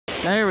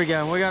There we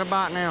go. We got a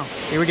bite now.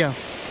 Here we go.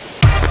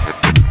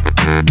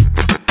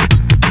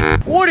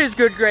 What is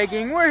good, Greg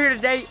Gang? We're here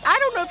today. I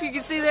don't know if you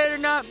can see that or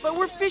not, but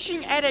we're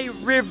fishing at a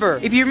river.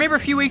 If you remember a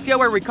few weeks ago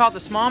where we caught the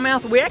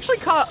smallmouth, we actually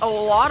caught a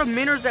lot of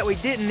minnows that we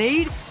didn't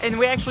need, and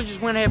we actually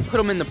just went ahead and put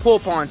them in the pool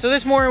pond. So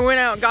this morning we went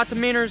out and got the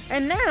minnows,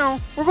 and now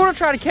we're gonna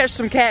try to catch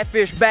some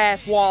catfish,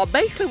 bass, walleye,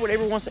 basically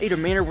whatever wants to eat a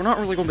minnow. We're not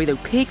really gonna be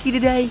that picky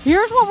today.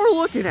 Here's what we're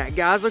looking at,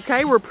 guys,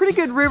 okay? We're a pretty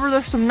good river.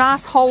 There's some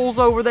nice holes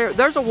over there.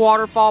 There's a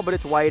waterfall, but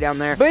it's way down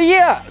there. But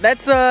yeah,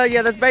 that's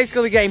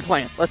basically the game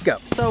plan. Let's go.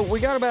 So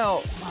we got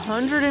about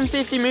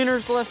 150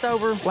 minnows left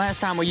over. Last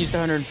time we used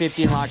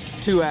 150 in like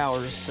 2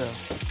 hours, so.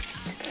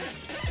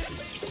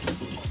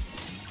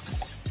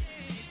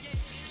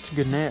 It's a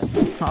good net.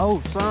 Oh,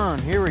 son,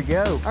 here we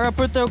go. I gotta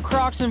put those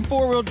Crocs in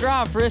 4-wheel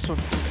drive for this one.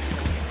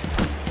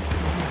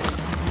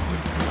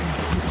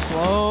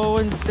 Slow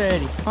and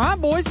steady. All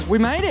right, boys, we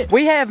made it.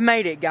 We have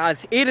made it,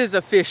 guys. It is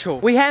official.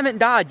 We haven't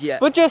died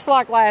yet. But just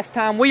like last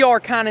time, we are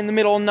kind of in the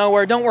middle of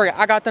nowhere. Don't worry,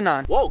 I got the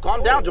 9. Whoa,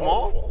 calm down,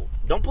 Jamal.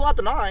 Don't pull out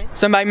the 9.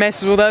 Somebody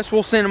messes with us,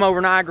 we'll send them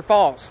over Niagara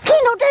Falls.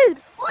 Kendall, dude,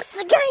 what's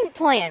the game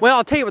plan? Well,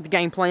 I'll tell you what the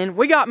game plan.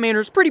 We got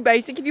minnows, pretty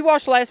basic. If you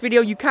watched the last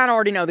video, you kind of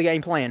already know the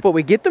game plan. But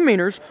we get the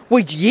minnows,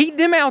 we yeet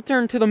them out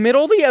there into the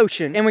middle of the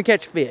ocean, and we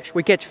catch fish.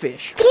 We catch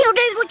fish. Kendall,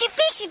 dude, what you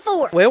fishing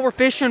for? Well, we're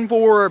fishing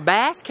for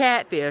bass,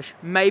 catfish,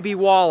 maybe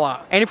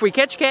walleye. And if we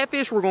catch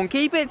catfish, we're going to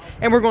keep it,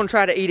 and we're going to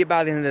try to eat it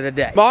by the end of the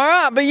day. All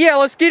right, but yeah,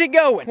 let's get it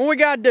going. What we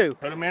got to do?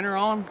 Put a minnow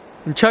on.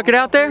 And chuck it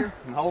out there?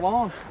 And hold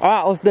on. All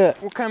right, let's do it.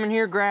 We'll come in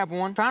here, grab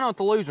one. Try not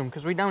to lose them,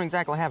 because we don't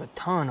exactly have a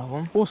ton of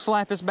them. We'll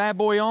slap this bad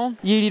boy on.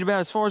 Yeet it about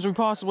as far as we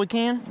possibly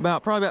can.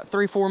 Probably about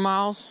 3-4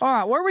 miles. All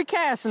right, where are we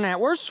casting at?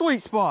 Where's the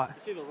sweet spot?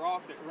 See the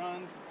rock that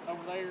runs over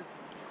there?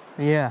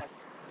 Yeah.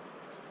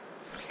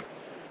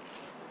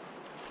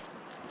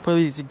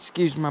 Please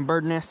excuse my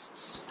bird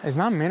nests. Is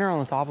my minnow on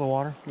the top of the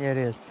water? Yeah, it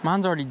is.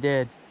 Mine's already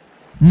dead.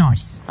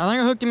 Nice. I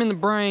think I hooked him in the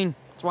brain.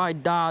 That's why he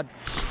died.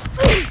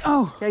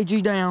 Oh,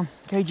 KG down,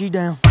 KG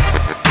down.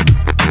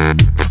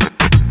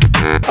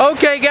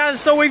 Okay,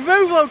 guys, so we've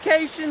moved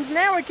locations.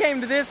 Now we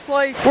came to this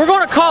place. We're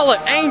gonna call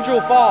it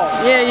Angel Falls.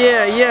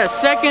 Yeah.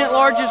 Second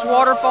largest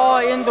waterfall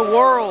in the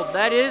world.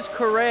 That is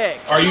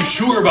correct. Are you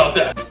sure about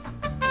that?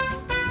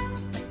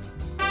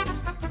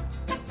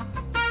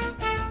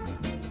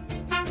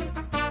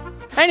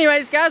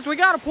 Anyways, guys, we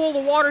got to pull the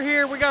water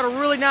here. We got a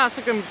really nice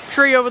looking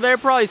tree over there,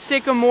 probably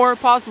sycamore,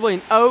 possibly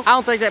an oak. I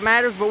don't think that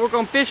matters, but we're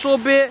going to fish a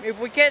little bit. If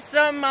we catch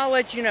something, I'll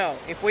let you know.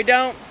 If we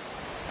don't,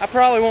 I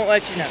probably won't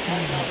let you know.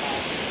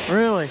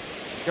 Really?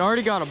 You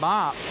already got a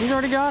bite. He's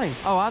already got him.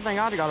 Oh, I think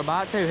I got a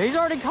bite too. He's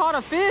already caught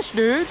a fish,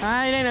 dude. It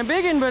ain't a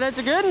big one, but it's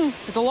a good one.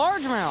 It's a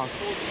largemouth.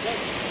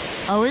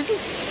 Oh, is he?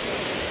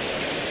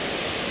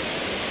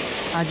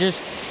 I just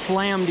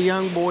slammed a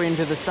young boy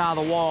into the side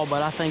of the wall,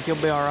 but I think he'll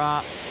be all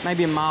right.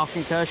 Maybe a mild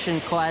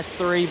concussion, class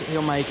 3, but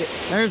he'll make it.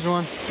 There's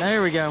one.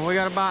 There we go. We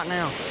got a bite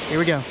now. Here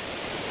we go.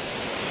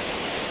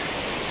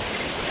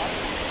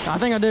 I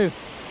think I do.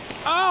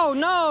 Oh,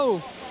 no.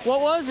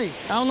 What was he?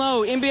 I don't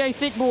know. NBA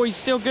thick boy, he's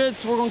still good,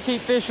 so we're going to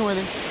keep fishing with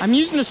him. I'm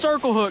using a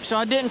circle hook, so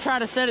I didn't try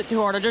to set it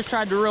too hard. I just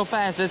tried to real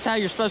fast. That's how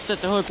you're supposed to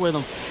set the hook with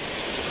them.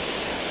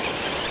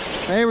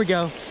 There we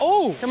go.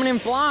 Oh, coming in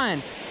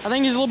flying. I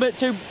think he's a little bit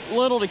too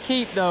little to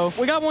keep, though.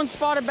 We got one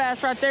spotted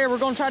bass right there. We're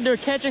going to try to do a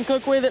catch and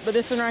cook with it, but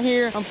this one right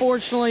here,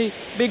 unfortunately,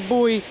 big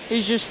boy,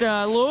 he's just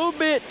a little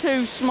bit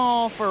too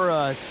small for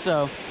us.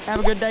 So, have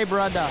a good day,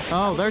 brother.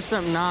 Oh, there's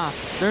something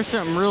nice. There's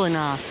something really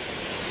nice.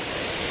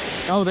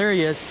 Oh, there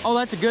he is. Oh,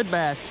 that's a good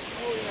bass.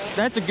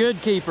 That's a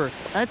good keeper.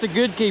 That's a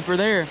good keeper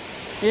there.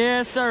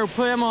 Yes, sir.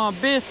 Put him on a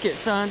biscuit,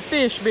 son.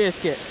 Fish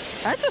biscuit.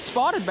 That's a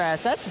spotted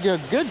bass. That's a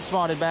good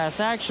spotted bass,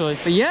 actually.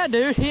 But yeah,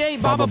 dude, he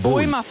ate Baba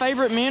Boy, my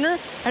favorite minnow.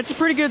 That's a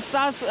pretty good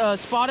size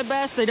spotted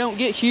bass. They don't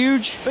get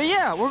huge. But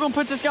yeah, we're gonna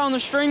put this guy on the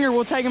stringer.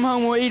 We'll take him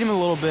home. We'll eat him a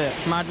little bit.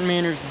 My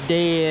minnows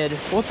dead.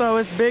 We'll throw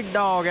this big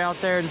dog out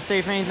there and see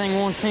if anything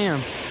wants him.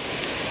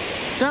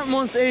 Something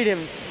wants to eat him.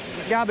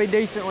 It's gotta be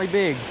decently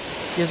big.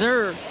 Yes,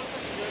 sir.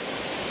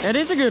 That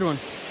is a good one.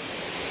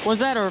 Was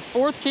that our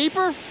 4th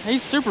keeper?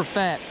 He's super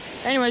fat.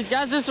 Anyways,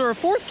 guys, this is our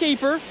 4th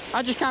keeper.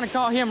 I just kind of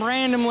caught him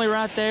randomly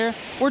right there.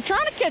 We're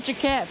trying to catch a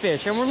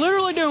catfish, and we're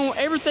literally doing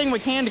everything we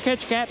can to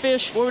catch a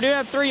catfish. Well, we do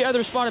have 3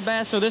 other spotted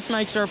bass, so this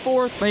makes our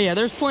 4th. But yeah,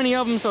 there's plenty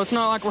of them, so it's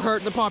not like we're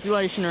hurting the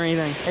population or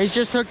anything. He's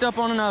just hooked up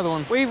on another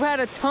one. We've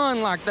had a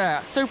ton like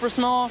that, super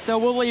small, so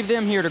we'll leave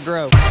them here to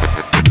grow.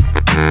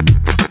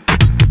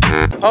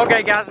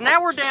 Okay, guys,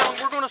 now we're down.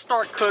 We're going to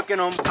start cooking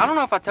them. I don't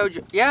know if I told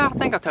you. Yeah, I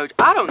think I told you.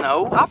 I don't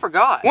know. I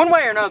forgot. One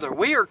way or another,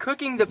 we are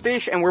cooking the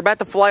fish, and we're about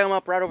to fillet them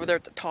up right over there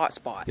at the tot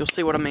spot. You'll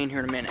see what I mean here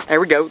in a minute.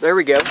 There we go. There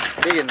we go.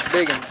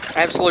 Big uns.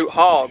 Absolute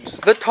hogs.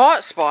 The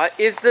tot spot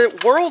is the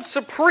world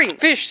supreme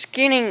fish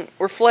skinning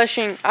or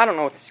fleshing. I don't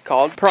know what this is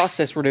called.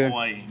 Process we're doing.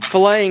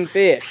 Filleting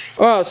fish.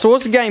 All right, so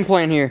what's the game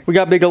plan here? We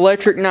got big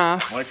electric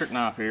knife. Electric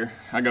knife here.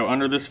 I go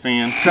under this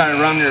fin. Try to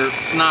run your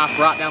knife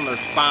right down their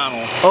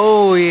spinal.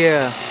 Oh,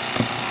 yeah.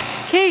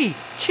 Key,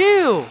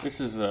 chill.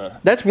 This is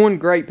That's one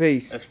great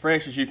piece. as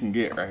fresh as you can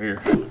get right here.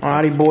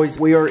 Alrighty, boys,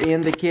 we are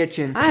in the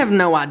kitchen. I have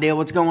no idea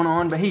what's going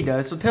on, but he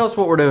does. So tell us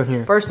what we're doing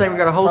here. First thing, we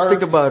got a whole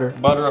stick of butter.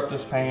 Butter up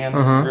this pan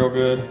real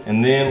good.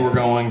 And then we're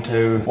going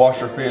to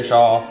wash our fish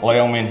off, lay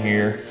them in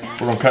here.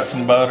 We're gonna cut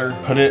some butter,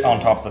 put it on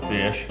top of the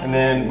fish. And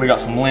then we got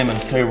some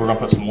lemons too. We're gonna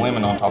put some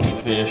lemon on top of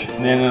the fish.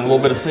 And then a little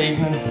bit of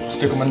seasoning,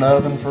 stick them in the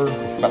oven for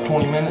about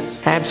 20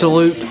 minutes.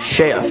 Absolute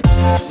chef.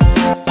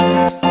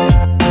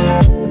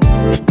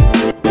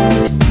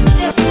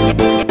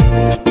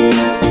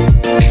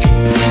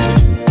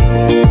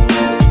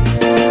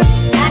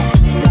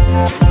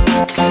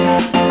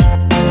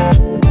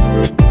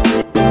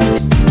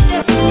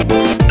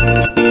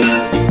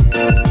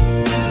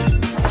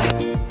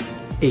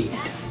 Eat.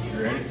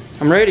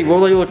 I'm ready. What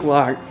do they look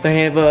like? They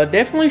have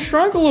definitely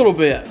shrunk a little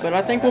bit, but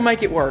I think we'll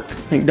make it work.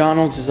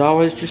 McDonald's is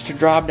always just a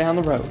drive down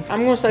the road.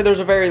 I'm gonna say there's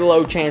a very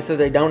low chance that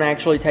they don't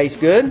actually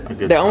taste good.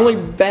 The only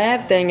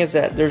bad thing is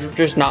that there's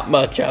just not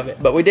much of it.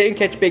 But we didn't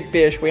catch big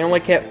fish. We only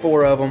kept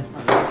 4 of them.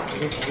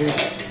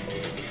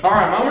 All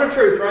right, moment of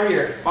truth right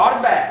here.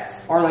 Spotted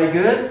bass. Are they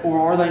good or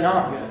are they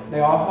not good?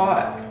 They are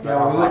hot. They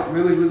are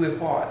really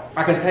hot.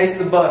 I can taste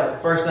the butter,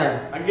 first thing.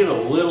 I get a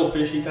little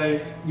fishy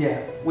taste.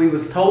 Yeah, we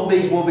was told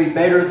these will be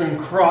better than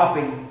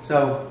crappie,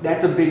 so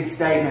that's a big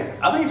statement.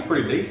 I think it's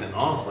pretty decent,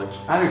 honestly.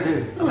 I do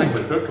too. I think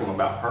we cooked them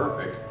about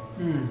perfect.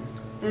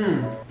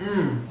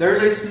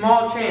 There's a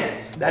small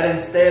chance that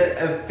instead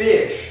of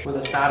fish with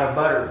a side of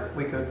butter,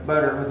 we cook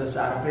butter with a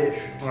side of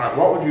fish. All right,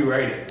 what would you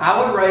rate it? I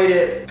would rate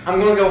it, I'm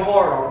gonna go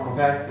hard on them,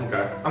 okay?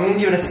 Okay. I'm gonna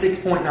give it a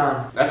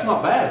 6.9. That's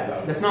not bad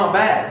though. That's not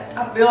bad.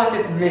 I feel like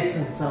it's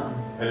missing something.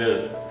 It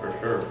is, for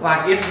sure.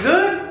 Like, it's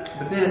good,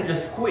 but then it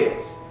just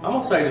quits. I'm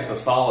gonna say just a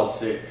solid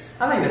 6.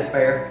 I think that's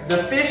fair.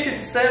 The fish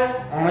itself,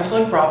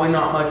 honestly, probably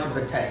not much of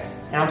a taste.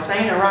 And I'm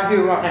saying it right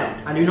here, right now.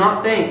 I do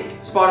not think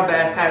spotted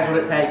bass has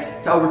what it takes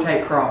to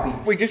overtake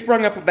crappie. We just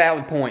brought up a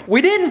valid point.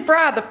 We didn't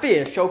fry the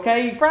fish,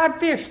 okay? Fried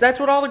fish, that's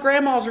what all the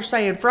grandmas are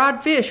saying.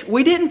 Fried fish.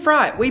 We didn't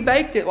fry it. We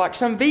baked it like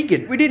some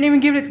vegan. We didn't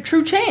even give it a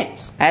true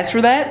chance. As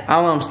for that, I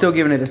don't know, I'm still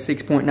giving it a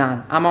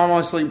 6.9. I'm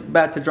honestly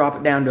about to drop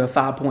it down to a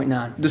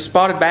 5.9. Does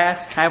spotted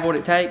bass have what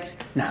it takes?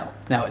 No,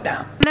 it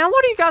don't. Now, a lot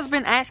of you guys have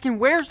been asking,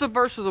 where's the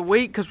verse of the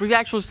week? Because we've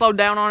actually slowed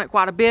down on it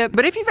quite a bit.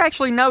 But if you've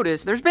actually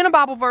noticed, there's been a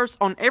Bible verse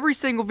on every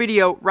single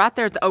video right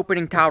there at the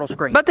opening title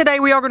screen. But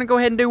today we are going to go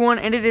ahead and do one,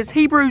 and it is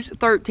Hebrews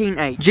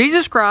 13:8.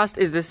 Jesus Christ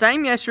is the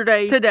same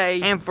yesterday,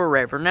 today, and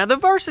forever. Now, the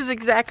verse is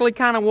exactly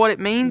kind of what it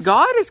means.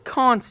 God is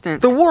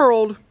constant. The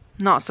world,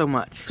 not so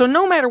much. So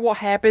no matter what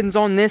happens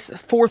on this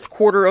 4th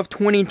quarter of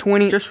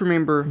 2020, just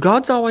remember,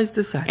 God's always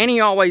the same. And he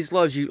always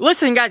loves you.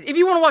 Listen, guys, if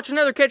you want to watch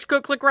another catch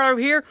cook, click right over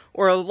here,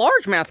 or a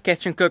largemouth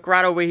catch and cook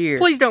right over here.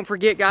 Please don't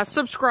forget, guys,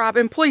 subscribe,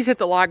 and please hit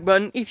the like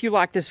button if you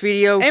like this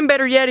video. And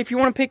better yet, if you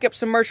want to pick up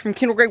some merch from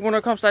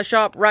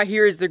KendallGreat1.com/shop, right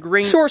here is the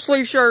green short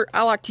sleeve shirt.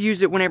 I like to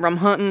use it whenever I'm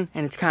hunting,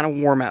 and it's kind of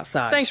warm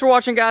outside. Thanks for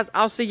watching, guys.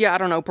 I'll see you, I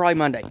don't know, probably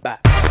Monday. Bye.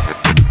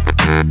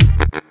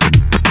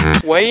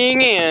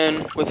 Weighing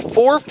in with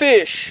 4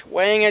 fish,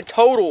 weighing a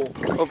total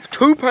of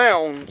 2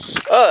 pounds.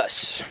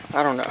 Us.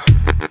 I don't know.